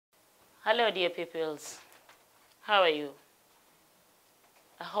Hello dear pupils, how are you?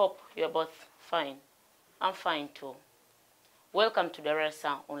 I hope you are both fine. I'm fine too. Welcome to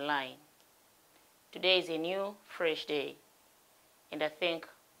Darasa online. Today is a new, fresh day, and I think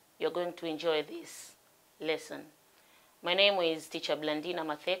you're going to enjoy this lesson. My name is Teacher Blandina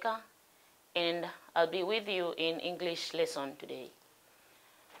Matheka, and I'll be with you in English lesson today.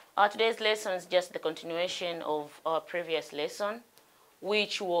 Today's lesson is just the continuation of our previous lesson,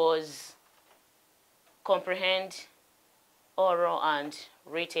 which was comprehend oral and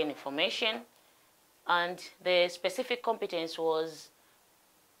written information, and the specific competence was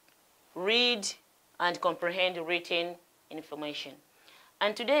read and comprehend written information.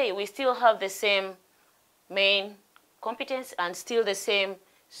 And today we still have the same main competence and still the same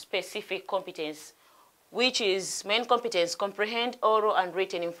specific competence, which is main competence comprehend oral and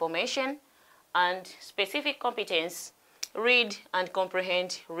written information, and specific competence read and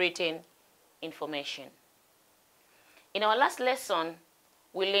comprehend written information. In our last lesson,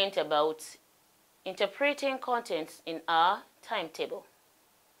 we learned about interpreting contents in our timetable.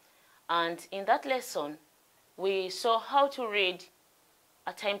 And in that lesson, we saw how to read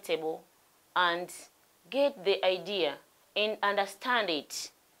a timetable and get the idea and understand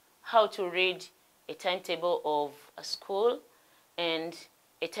it, how to read a timetable of a school and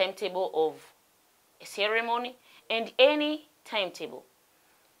a timetable of a ceremony and any timetable.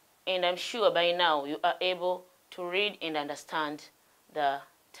 And I'm sure by now you are able to read and understand the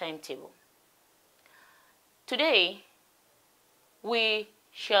timetable. Today, we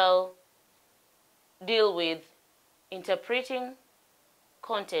shall deal with interpreting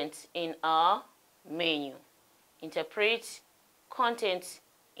content in our menu. Interpret content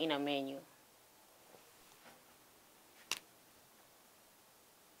in a menu.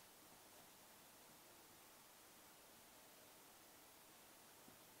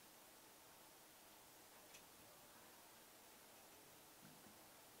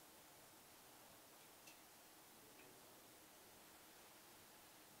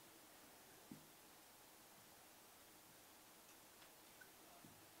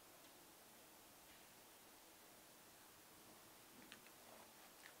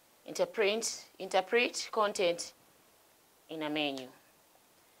 Interpret content in a menu.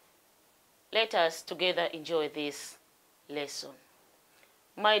 Let us together enjoy this lesson.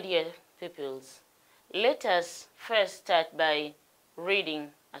 My dear pupils, let us first start by reading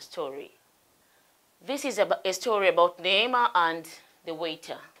a story. This is a story about Neema and the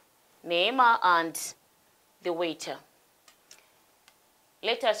waiter. Neema and the waiter.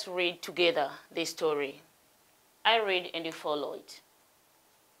 Let us read together this story. I read and you follow it.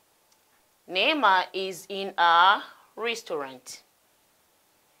 Neema is in a restaurant.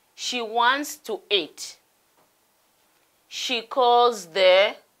 She wants to eat. She calls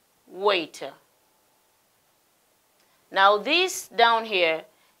the waiter. Now this down here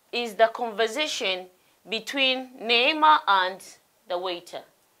is the conversation between Neema and the waiter.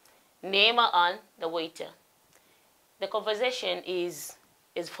 Neema and the waiter. The conversation is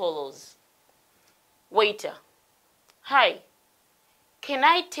as follows. Waiter: hi, can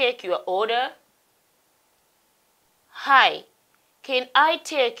I take your order? Hi, can I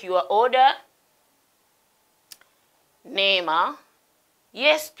take your order? Neema: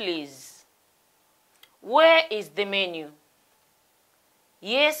 yes, please. Where is the menu?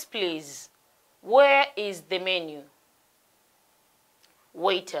 Yes, please. Where is the menu?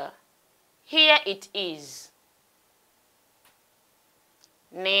 Waiter: here it is.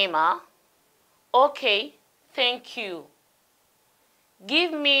 Neema: okay, thank you.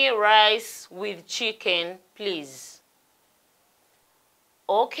 Give me rice with chicken, please.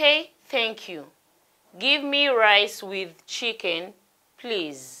 Okay, thank you. Give me rice with chicken,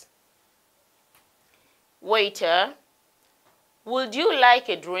 please. Waiter: would you like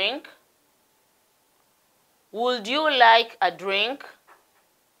a drink? Would you like a drink?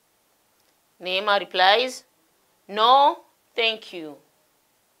 Neema replies, no, thank you.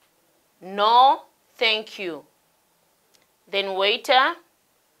 No, thank you. Then waiter: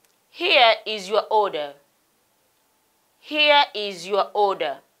 here is your order. Here is your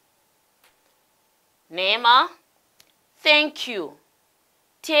order. Neema: thank you.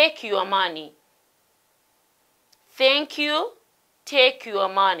 Take your money. Thank you. Take your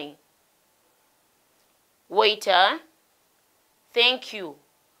money. Waiter: thank you.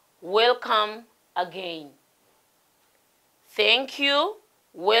 Welcome again. Thank you.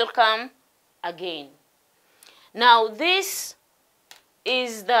 Welcome again. Now this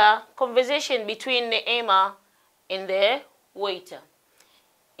is the conversation between Neema and the waiter.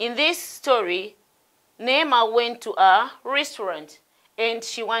 In this story, Neema went to a restaurant and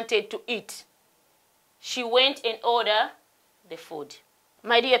she wanted to eat. She went and ordered the food.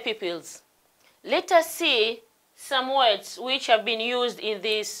 My dear pupils, let us see some words which have been used in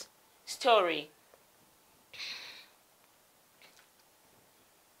this story.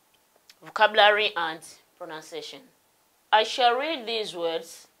 Vocabulary and pronunciation. I shall read these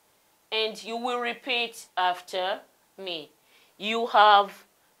words and you will repeat after me. You have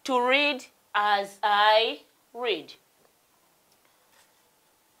to read as I read.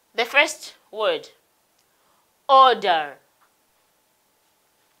 The first word, order.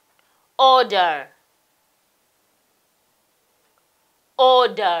 Order.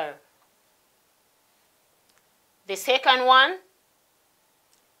 Order. The second one,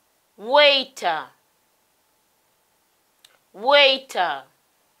 waiter. Waiter.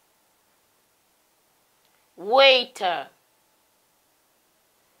 Waiter.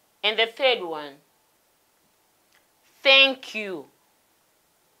 And the third one, thank you.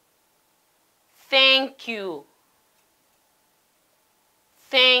 Thank you.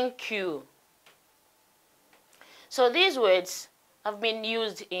 Thank you. So these words have been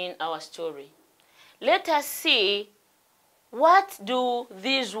used in our story. Let us see what do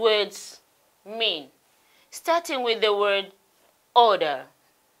these words mean. Starting with the word order.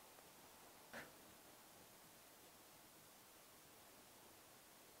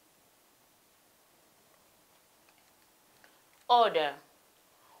 Order.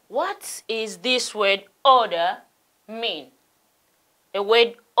 What is this word order mean? A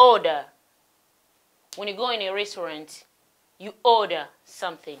word order. When you go in a restaurant, you order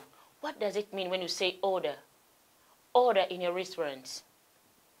something. What does it mean when you say order? Order in a restaurant.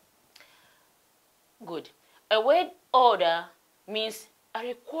 Good. A word order means a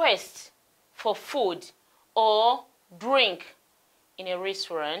request for food or drink in a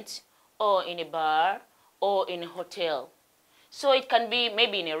restaurant or in a bar or in a hotel. So it can be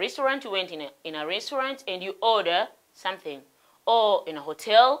maybe in a restaurant, you went in a restaurant and you order something, or in a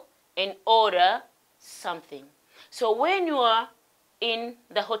hotel and order something. So when you are in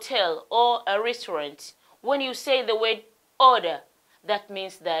the hotel or a restaurant, when you say the word order, that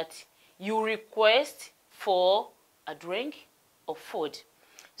means that you request for a drink or food.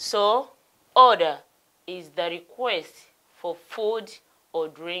 So order is the request for food or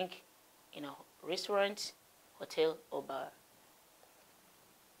drink in a restaurant, hotel or bar.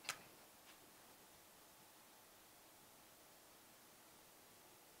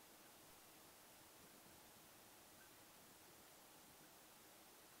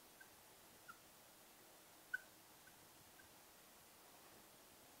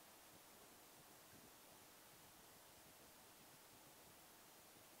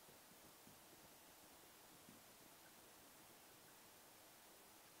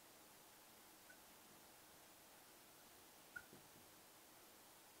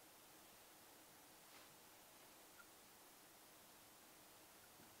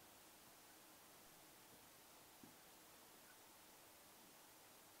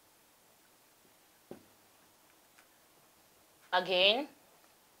 Again,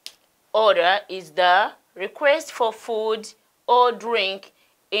 order is the request for food or drink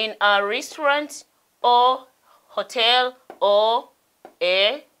in a restaurant or hotel or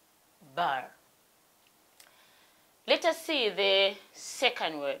a bar. Let us see the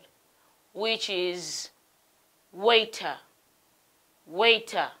second word, which is waiter.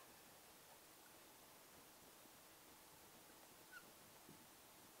 Waiter.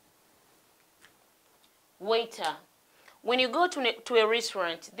 Waiter. When you go to a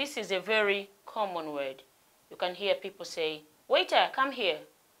restaurant, this is a very common word. You can hear people say, waiter, come here.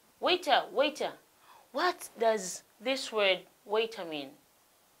 Waiter, waiter. What does this word waiter mean?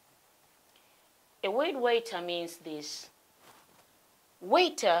 A word waiter means this.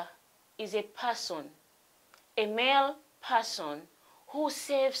 Waiter is a person, a male person who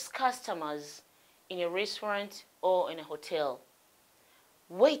serves customers in a restaurant or in a hotel.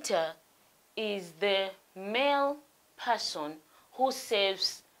 Waiter is the male person who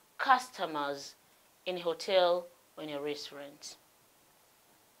serves customers in a hotel or in a restaurant.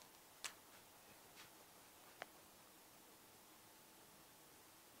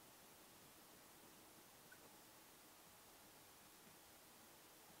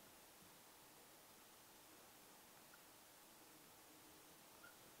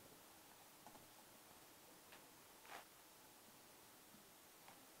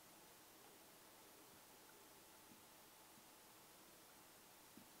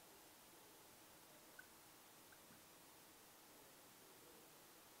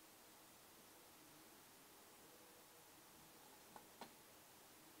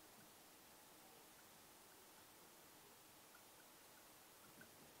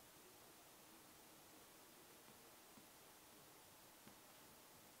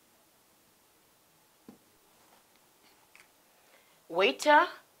 Waiter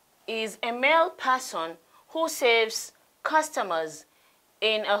is a male person who serves customers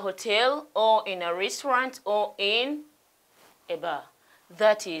in a hotel or in a restaurant or in a bar.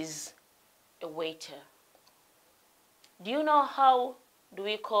 That is a waiter. Do you know how do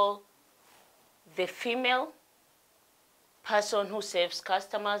we call the female person who serves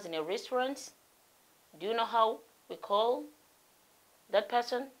customers in a restaurant? Do you know how we call that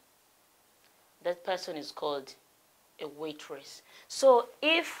person? That person is called a waitress. So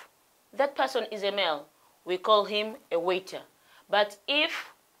if that person is a male, we call him a waiter. But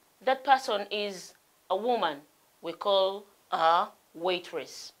if that person is a woman, we call her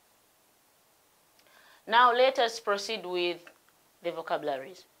waitress. Now let us proceed with the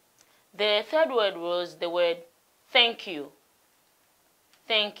vocabularies. The third word was the word thank you.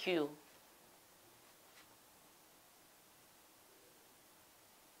 Thank you.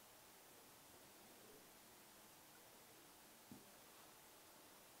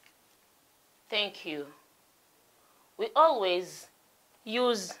 Thank you. We always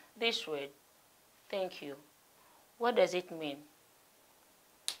use this word, thank you. What does it mean?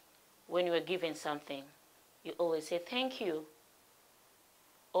 When you are given something, you always say thank you.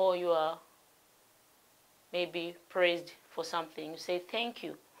 Or you are maybe praised for something, you say thank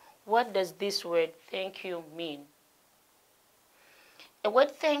you. What does this word thank you mean? A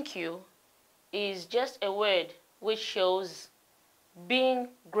word thank you is just a word which shows being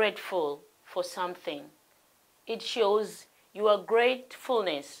grateful for something. It shows your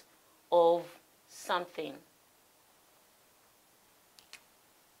gratefulness of something.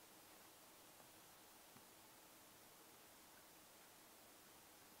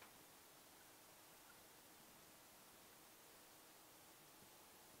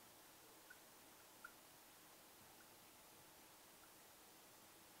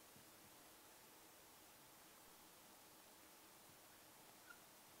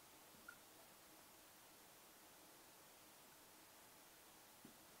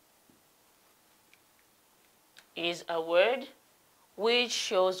 Is a word which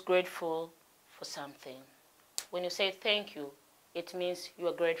shows grateful for something. When you say thank you, it means you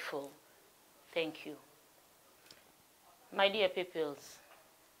are grateful. Thank you. My dear pupils,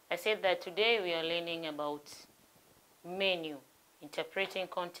 I said that today we are learning about menu, interpreting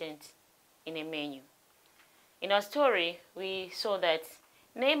content in a menu. In our story, we saw that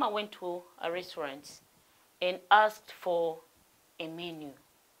Neymar went to a restaurant and asked for a menu.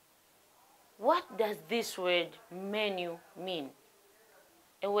 What does this word menu mean?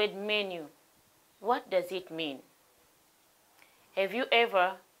 A word menu, what does it mean? Have you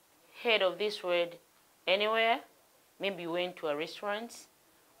ever heard of this word anywhere? Maybe you went to a restaurant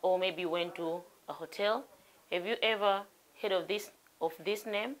or maybe you went to a hotel. Have you ever heard of this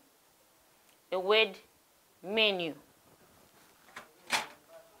name? A word menu.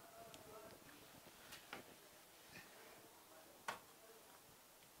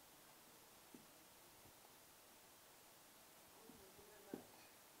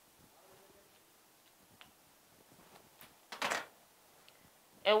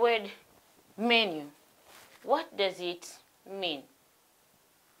 A word menu. What does it mean?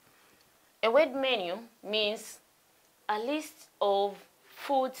 A word menu means a list of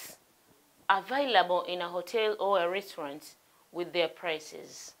foods available in a hotel or a restaurant with their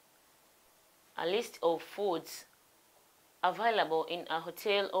prices. A list of foods available in a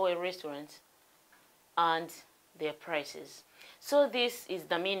hotel or a restaurant and their prices. So this is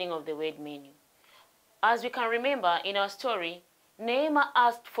the meaning of the word menu. As we can remember in our story, Neymar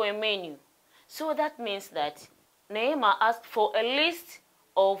asked for a menu. So that means that Neymar asked for a list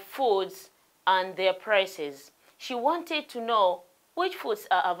of foods and their prices. She wanted to know which foods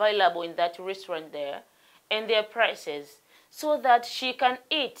are available in that restaurant there and their prices so that she can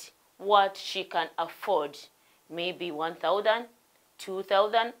eat what she can afford. Maybe 1,000,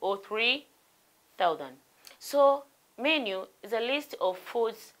 2,000 or 3,000. So menu is a list of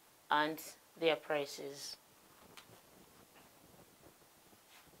foods and their prices.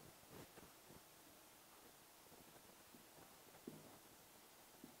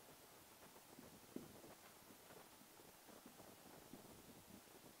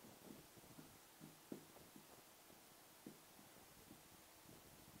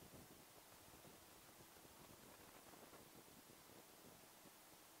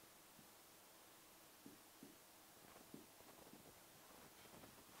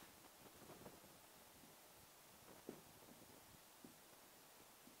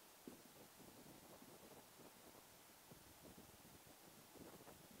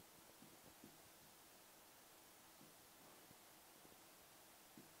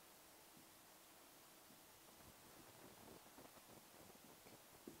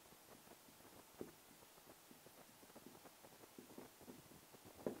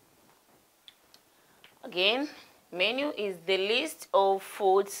 Again, menu is the list of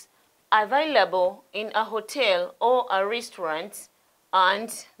foods available in a hotel or a restaurant and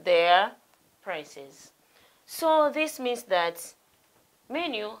their prices. So this means that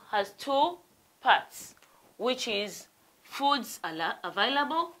menu has two parts, which is foods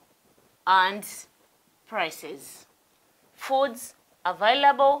available and prices. Foods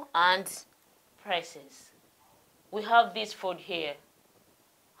available and prices. We have this food here.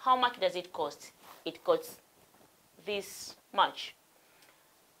 How much does it cost? It costs this much.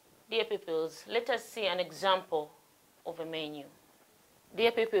 Dear pupils, let us see an example of a menu.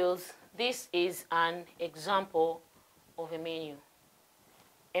 Dear pupils, this is an example of a menu.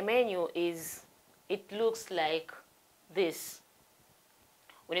 A menu it looks like this.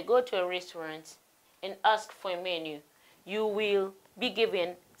 When you go to a restaurant and ask for a menu, you will be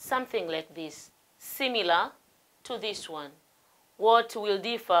given something like this, similar to this one. What will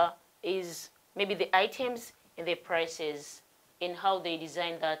differ is maybe the items and the prices in how they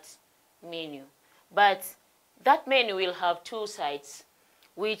design that menu. But that menu will have two sides,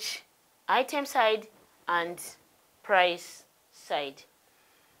 which item side and price side.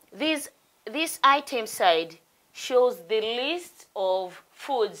 This item side shows the list of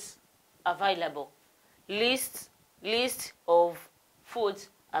foods available. List of foods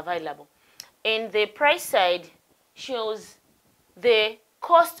available. And the price side shows the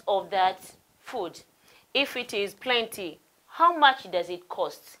cost of that food. If it is plenty, how much does it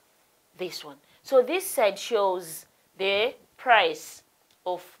cost? This one. So this side shows the price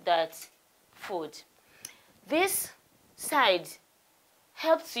of that food. This side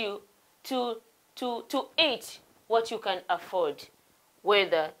helps you to eat what you can afford.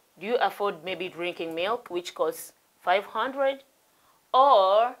 Whether do you afford maybe drinking milk, which costs 500,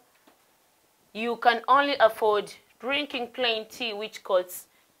 or you can only afford drinking plain tea, which costs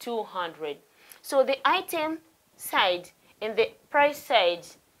 200. So the item side and the price side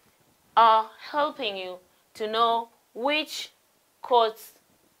are helping you to know which costs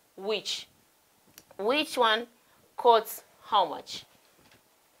which one costs how much.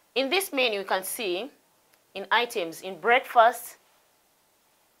 In this menu, you can see in items, in breakfast,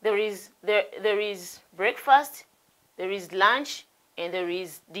 there is breakfast, there is lunch, and there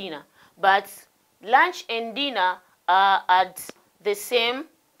is dinner. But lunch and dinner are at the same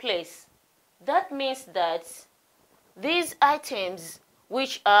place. That means that these items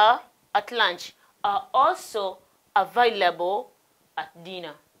which are at lunch are also available at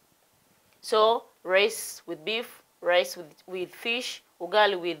dinner. So rice with beef, rice with fish,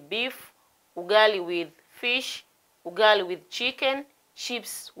 ugali with beef, ugali with fish, ugali with chicken,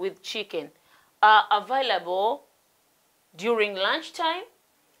 chips with chicken are available during lunchtime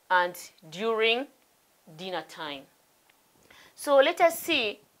and during dinner time. So let us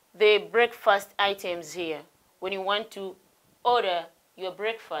see the breakfast items here. When you want to order your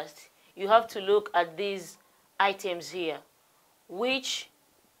breakfast, you have to look at these items here, which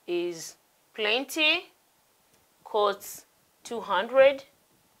is plenty, costs 200,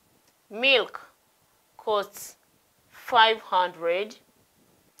 milk costs 500,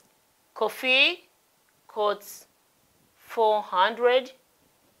 coffee costs 400,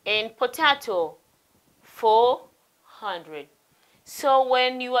 and potato 400. So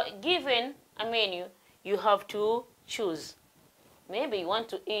when you are given a menu, you have to choose. Maybe you want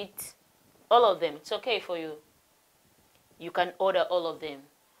to eat all of them. It's okay for you. You can order all of them.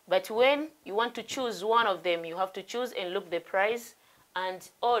 But when you want to choose one of them, you have to choose and look the price and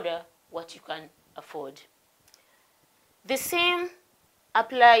order what you can afford. The same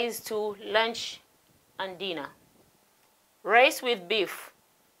applies to lunch and dinner. Rice with beef,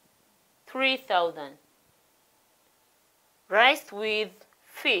 3,000. Rice with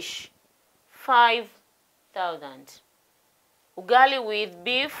fish, 5,000. Ugali with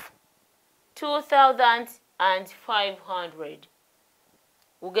beef, 2,500.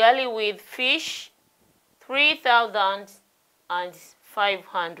 Ugali with fish,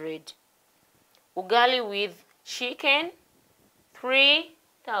 3,500. Ugali with chicken,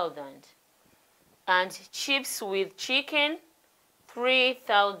 3,000. And chips with chicken,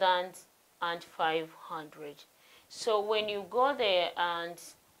 3,500. So when you go there and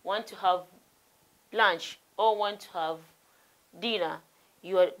want to have lunch or want to have dinner,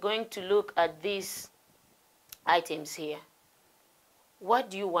 you are going to look at these items here. What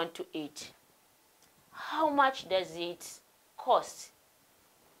do you want to eat? How much does it cost?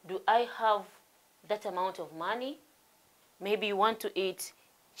 Do I have that amount of money? Maybe you want to eat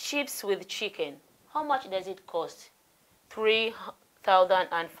chips with chicken. How much does it cost?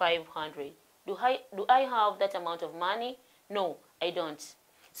 3,500. Do I have that amount of money? No, I don't.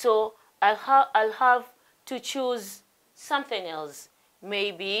 So I'll have to choose something else,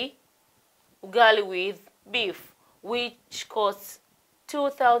 maybe ugali with beef, which costs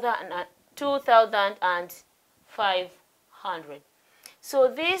 2,500. So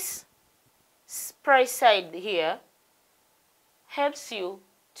this price side here helps you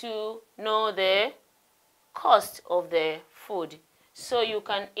to know the cost of the food, so you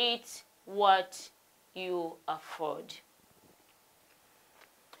can eat what you afford.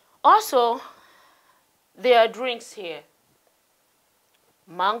 Also, there are drinks here.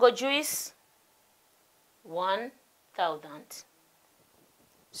 Mango juice, 1,000.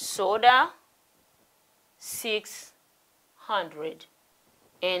 Soda, 600.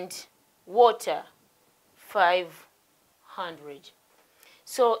 And water, 500.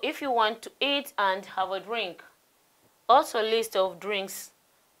 So if you want to eat and have a drink, also list of drinks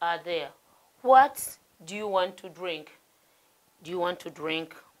are there. What do you want to drink? Do you want to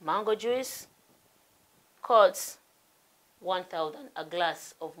drink mango juice? Costs 1,000. A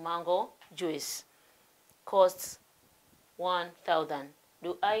glass of mango juice costs 1,000.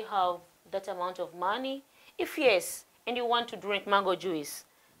 Do I have that amount of money? If yes, and you want to drink mango juice,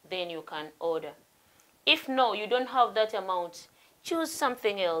 then you can order. If no, you don't have that amount, choose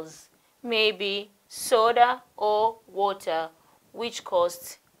something else, maybe soda or water, which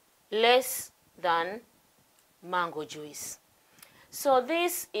costs less than mango juice. So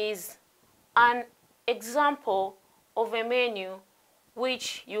this is an example of a menu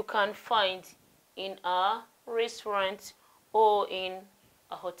which you can find in a restaurant or in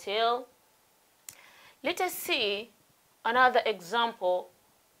a hotel. Let us see another example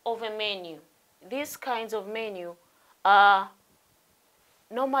of a menu. These kinds of menu are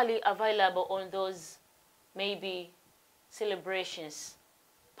normally available on those maybe celebrations,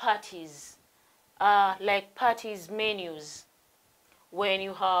 parties, like parties menus. When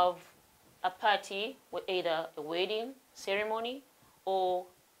you have a party, either a wedding ceremony or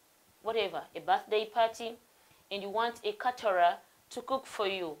whatever, a birthday party, and you want a caterer to cook for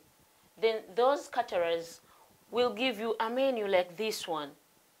you, then those caterers will give you a menu like this one,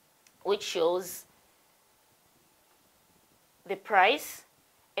 which shows the price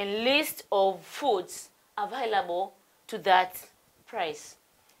and list of foods available to that price.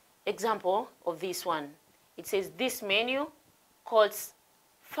 Example of this one, it says this menu costs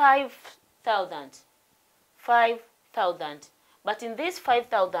 5,000. 5,000. But in this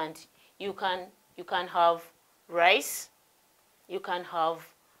 5,000, you can have rice, you can have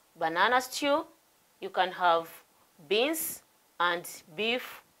banana stew, you can have beans and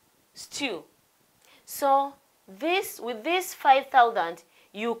beef stew. So with this 5,000,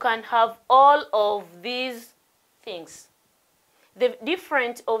 you can have all of these things. The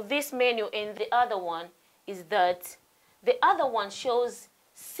difference of this menu and the other one is that the other one shows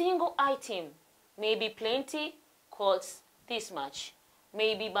single item. Maybe plenty costs this much.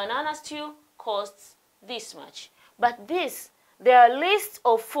 Maybe banana stew costs this much. But this, there are lists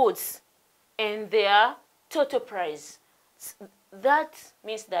of foods and their total price. That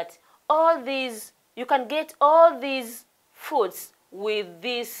means that all these, you can get all these foods with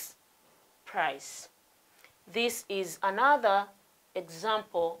this price. This is another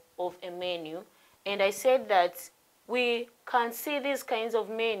example of a menu, and I said that we can see these kinds of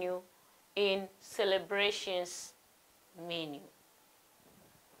menu in celebrations menu.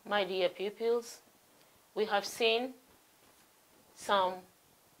 My dear pupils, we have seen some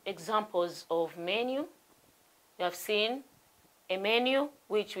examples of menu. We have seen a menu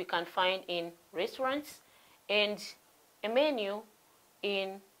which we can find in restaurants and a menu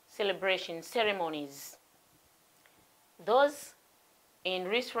in celebration ceremonies. Those in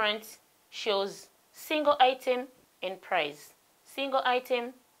restaurants shows single item and price, single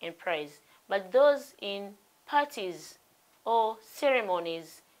item and price. But those in parties or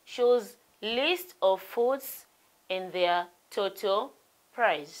ceremonies shows list of foods and their total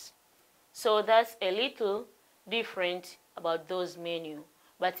price. So that's a little different about those menu.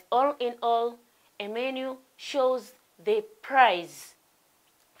 But all in all, a menu shows the price,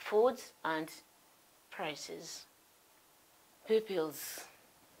 foods and prices. Pupils,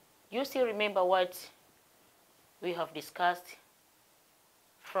 you still remember what we have discussed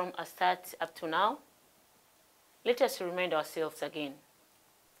from a start up to now? Let us remind ourselves again.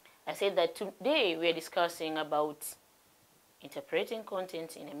 I said that today we are discussing about interpreting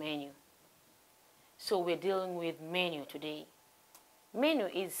content in a menu. So we're dealing with menu today. Menu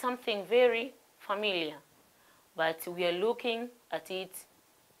is something very familiar, but we are looking at it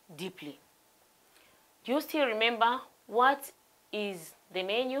deeply. Do you still remember what is the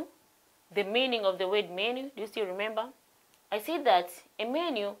menu? The meaning of the word menu? Do you still remember? I said that a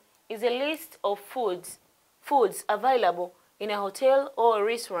menu is a list of foods foods available in a hotel or a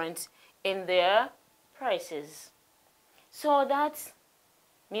restaurant and their prices. So that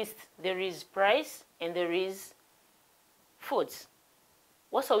means there is price and there is foods.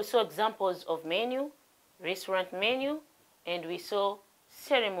 Also, we saw examples of menu, restaurant menu, and we saw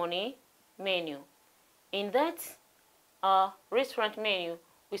ceremony menu. In that restaurant menu,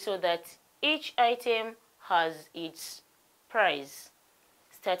 we saw that each item has its price,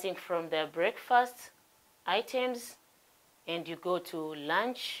 starting from the breakfast items, and you go to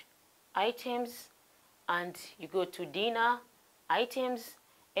lunch items, and you go to dinner items,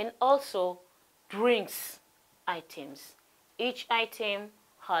 and also drinks items. Each item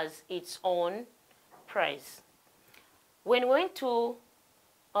has its own price. When we went to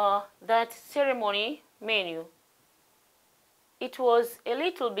that ceremony menu, it was a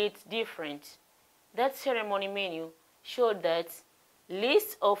little bit different. That ceremony menu showed that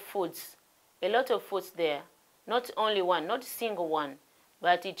list of foods, a lot of foods there, not only one, not a single one,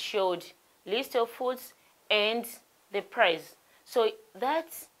 but it showed list of foods and the price. So that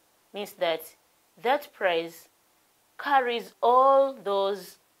means that that price carries all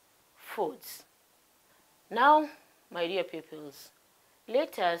those foods. Now, my dear pupils,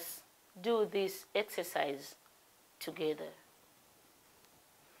 let us do this exercise together.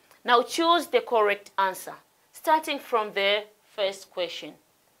 Now choose the correct answer, starting from the first question.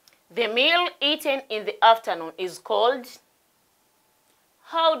 The meal eaten in the afternoon is called?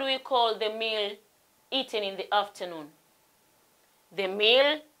 How do we call the meal eaten in the afternoon? The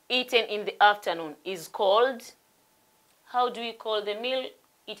meal eaten in the afternoon is called? How do we call the meal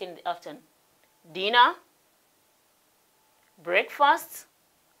eaten in the afternoon? Dinner, breakfast,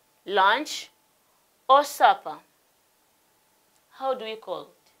 lunch, or supper? How do we call it?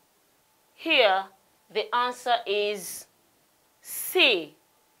 Here, the answer is C,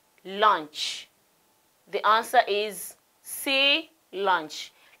 lunch. The answer is C,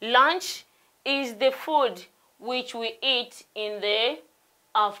 lunch. Lunch is the food which we eat in the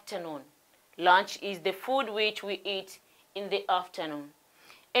afternoon. Lunch is the food which we eat in the afternoon.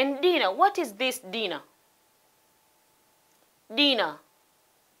 And dinner, what is this dinner? Dinner.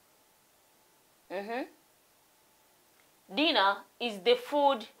 Dinner is the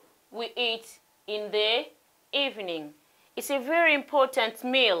food we eat in the evening. It's a very important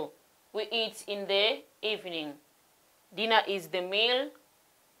meal we eat in the evening. Dinner is the meal,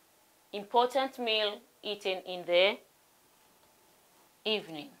 important meal eaten in the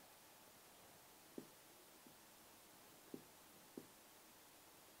evening.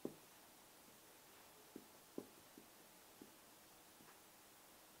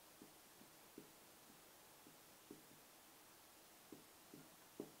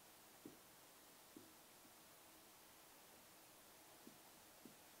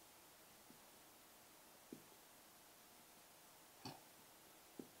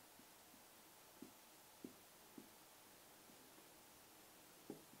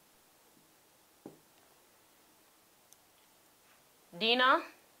 Dinner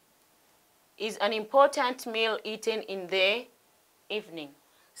is an important meal eaten in the evening.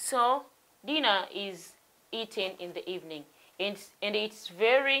 So dinner is eaten in the evening, and it's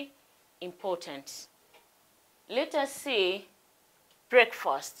very important. Let us see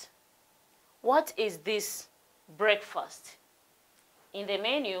breakfast. What is this breakfast? In the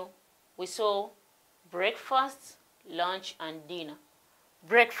menu, we saw breakfast, lunch, and dinner.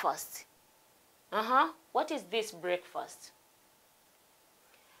 Breakfast. What is this breakfast?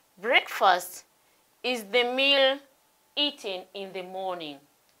 Breakfast is the meal eaten in the morning.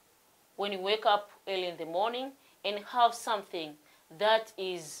 When you wake up early in the morning and have something, that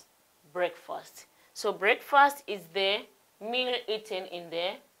is breakfast. So breakfast is the meal eaten in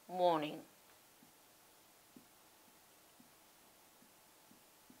the morning.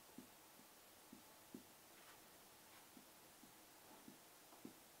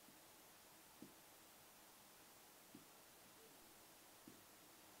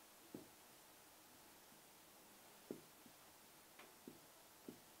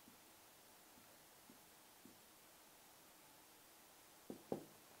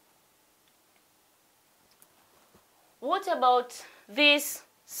 What about this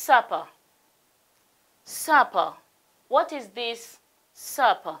supper? Supper. What is this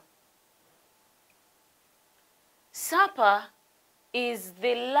supper? Supper is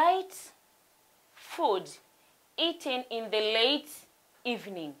the light food eaten in the late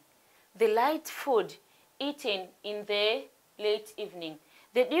evening. The light food eaten in the late evening.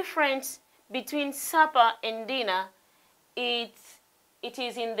 The difference between supper and dinner, it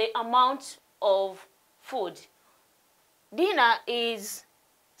is in the amount of food. Dinner is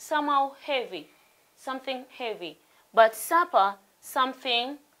somehow heavy, something heavy. But supper,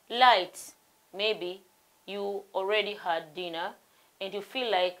 something light. Maybe you already had dinner and you feel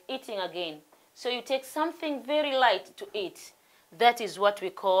like eating again. So you take something very light to eat. That is what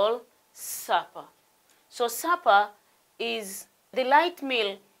we call supper. So supper is the light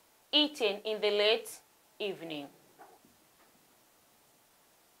meal eaten in the late evening.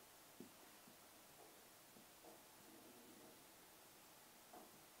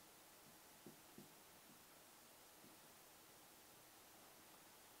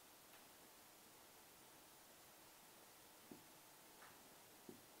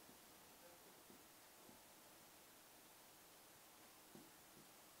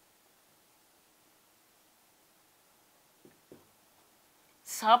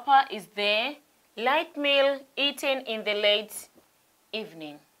 Supper is the light meal eaten in the late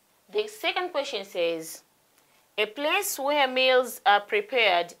evening. The second question says, a place where meals are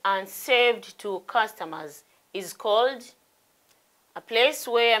prepared and served to customers is called? A place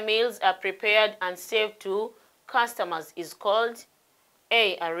where meals are prepared and served to customers is called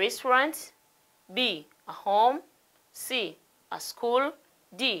A, a restaurant, B, a home, C, a school,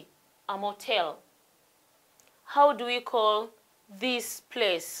 D, a motel. How do we call this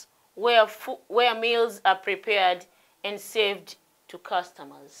place where meals are prepared and served to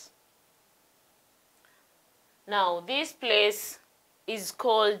customers? Now, this place is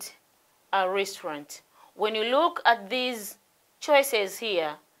called a restaurant. When you look at these choices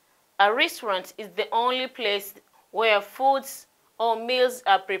here, a restaurant is the only place where foods or meals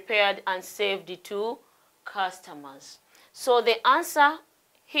are prepared and served to customers. So the answer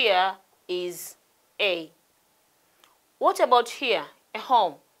here is A. What about here? A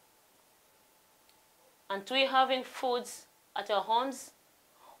home. Aren't we having foods at our homes?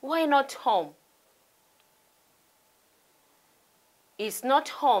 Why not home? It's not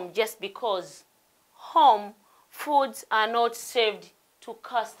home just because home foods are not served to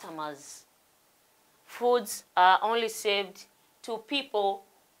customers. Foods are only served to people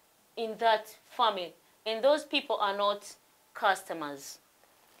in that family, and those people are not customers.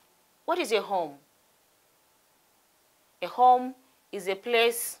 What is a home? A home is a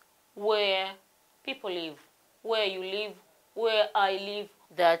place where people live, where you live, where I live.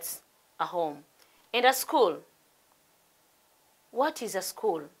 That's a home. And a school. What is a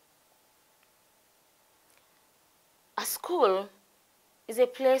school? A school is a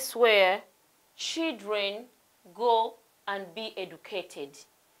place where children go and be educated.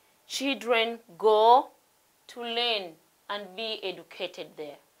 Children go to learn and be educated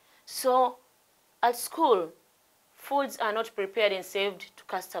there. So at school, foods are not prepared and served to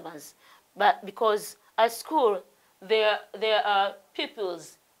customers, but because at school there are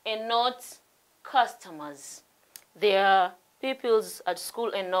pupils and not customers. There are pupils at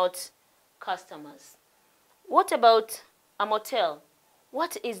school and not customers. What about a motel?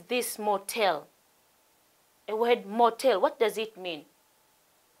 What is this motel? A word motel, what does it mean?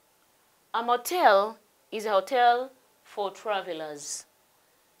 A motel is a hotel for travelers.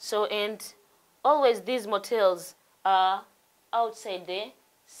 So, and always these motels are outside the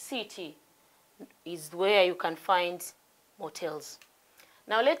city, is where you can find motels.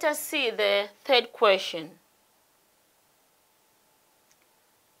 Now let us see the third question.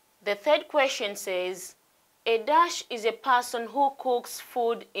 The third question says, a dash is a person who cooks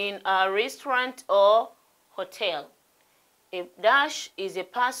food in a restaurant or hotel. A dash is a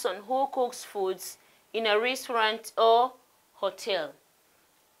person who cooks foods in a restaurant or hotel.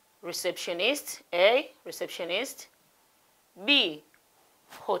 Receptionist, A, receptionist. B,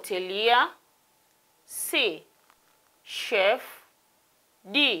 hotelier. C, chef.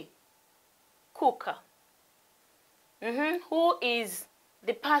 D, cooker. Who is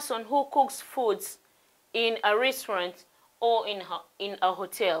the person who cooks foods in a restaurant or in a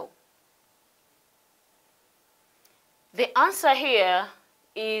hotel? The answer here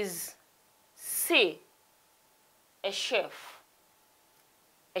is C, a chef.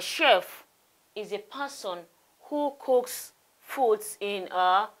 A chef is a person who cooks foods in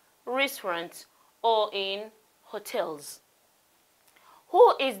a restaurant or in hotels.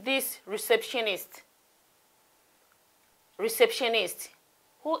 Who is this receptionist? Receptionist.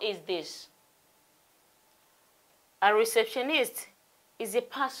 Who is this? A receptionist is a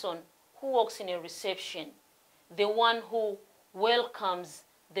person who works in a reception, the one who welcomes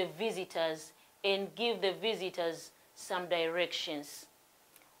the visitors and give the visitors some directions.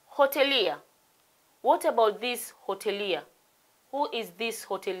 Hotelier. What about this hotelier? Who is this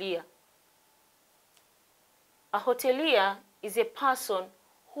hotelier? A hotelier is a person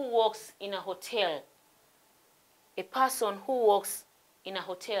who works in a hotel. A person who works in a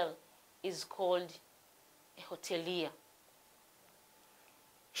hotel is called a hotelier.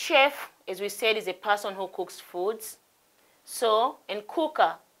 Chef, as we said, is a person who cooks foods. So, and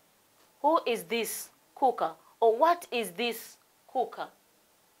cooker, who is this cooker? Or what is this cooker?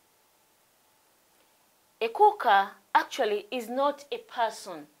 A cooker actually is not a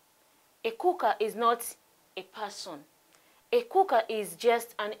person. A cooker is not a person. A cooker is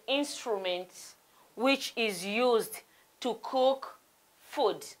just an instrument which is used to cook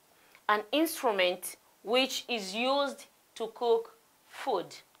food. An instrument which is used to cook food.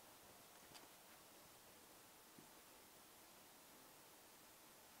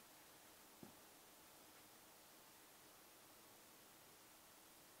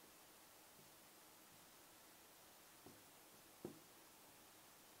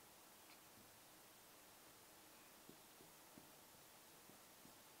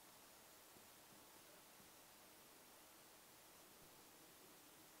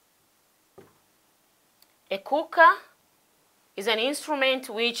 A cooker is an instrument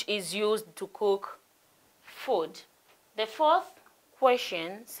which is used to cook food. The fourth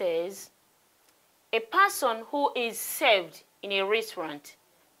question says, a person who is served in a restaurant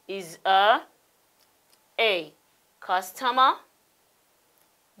is a customer,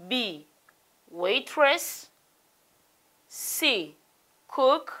 B, waitress, C,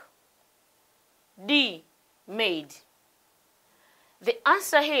 cook, D, maid. The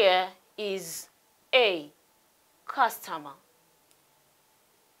answer here is A, customer.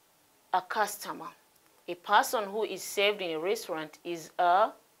 A customer. A person who is served in a restaurant is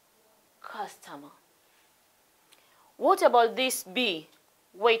a customer. What about this B,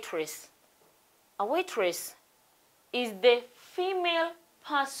 waitress? A waitress is the female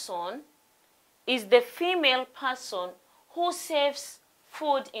person, who serves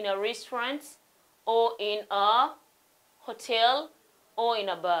food in a restaurant or in a hotel or in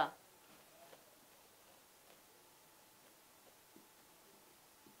a bar.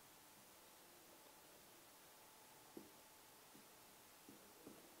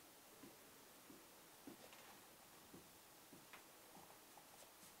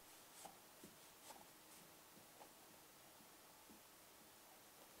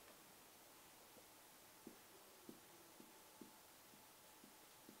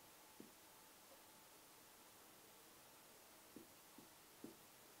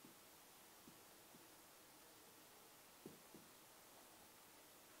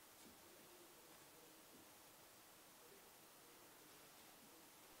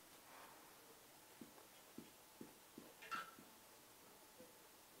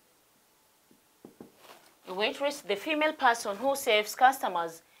 The waitress, the female person who serves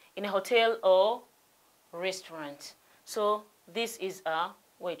customers in a hotel or restaurant. So this is a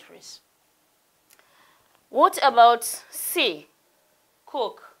waitress. What about C,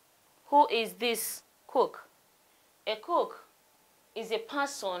 cook? Who is this cook? A cook is a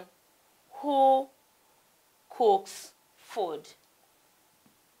person who cooks food.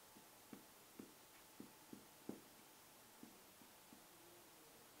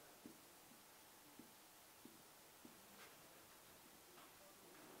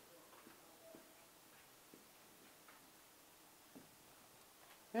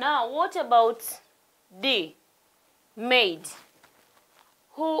 Now, what about D, maid?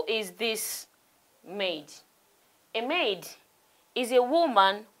 Who is this maid? A maid is a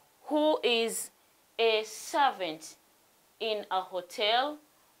woman who is a servant in a hotel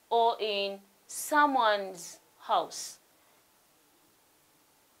or in someone's house.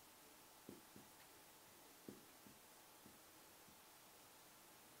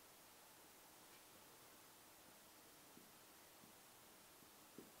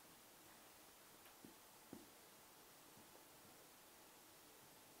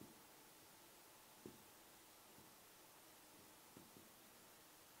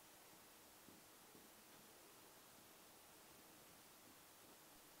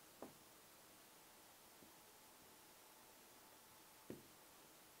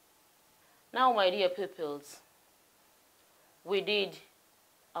 Now, my dear pupils, we did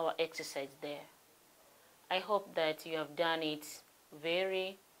our exercise there. I hope that you have done it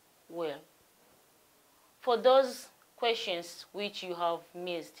very well. For those questions which you have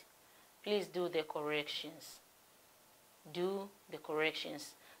missed, please do the corrections. Do the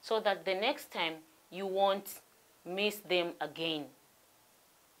corrections so that the next time you won't miss them again.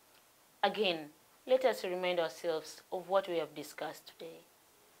 Again, let us remind ourselves of what we have discussed today.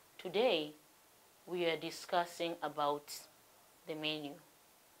 Today, we are discussing about the menu.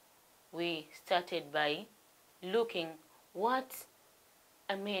 We started by looking what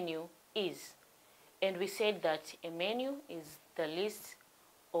a menu is. And we said that a menu is the list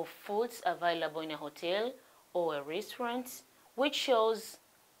of foods available in a hotel or a restaurant, which shows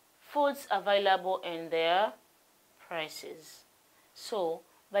foods available and their prices. So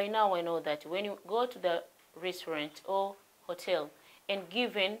by now I know that when you go to the restaurant or hotel and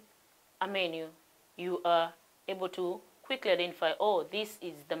given a menu, you are able to quickly identify, oh, this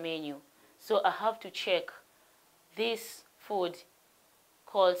is the menu. So I have to check this food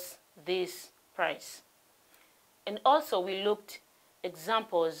costs this price. And also we looked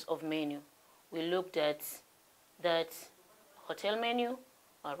examples of menu. We looked at that hotel menu,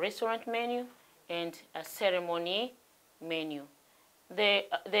 a restaurant menu, and a ceremony menu. They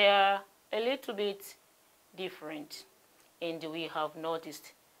are a little bit different, and we have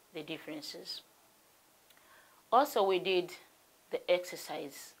noticed the differences. Also, we did the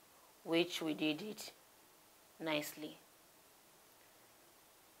exercise, which we did it nicely.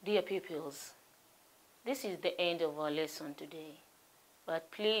 Dear pupils, this is the end of our lesson today,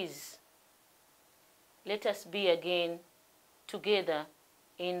 but please let us be again together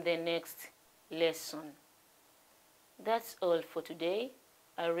in the next lesson. That's all for today.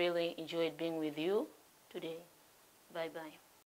 I really enjoyed being with you today. Bye-bye.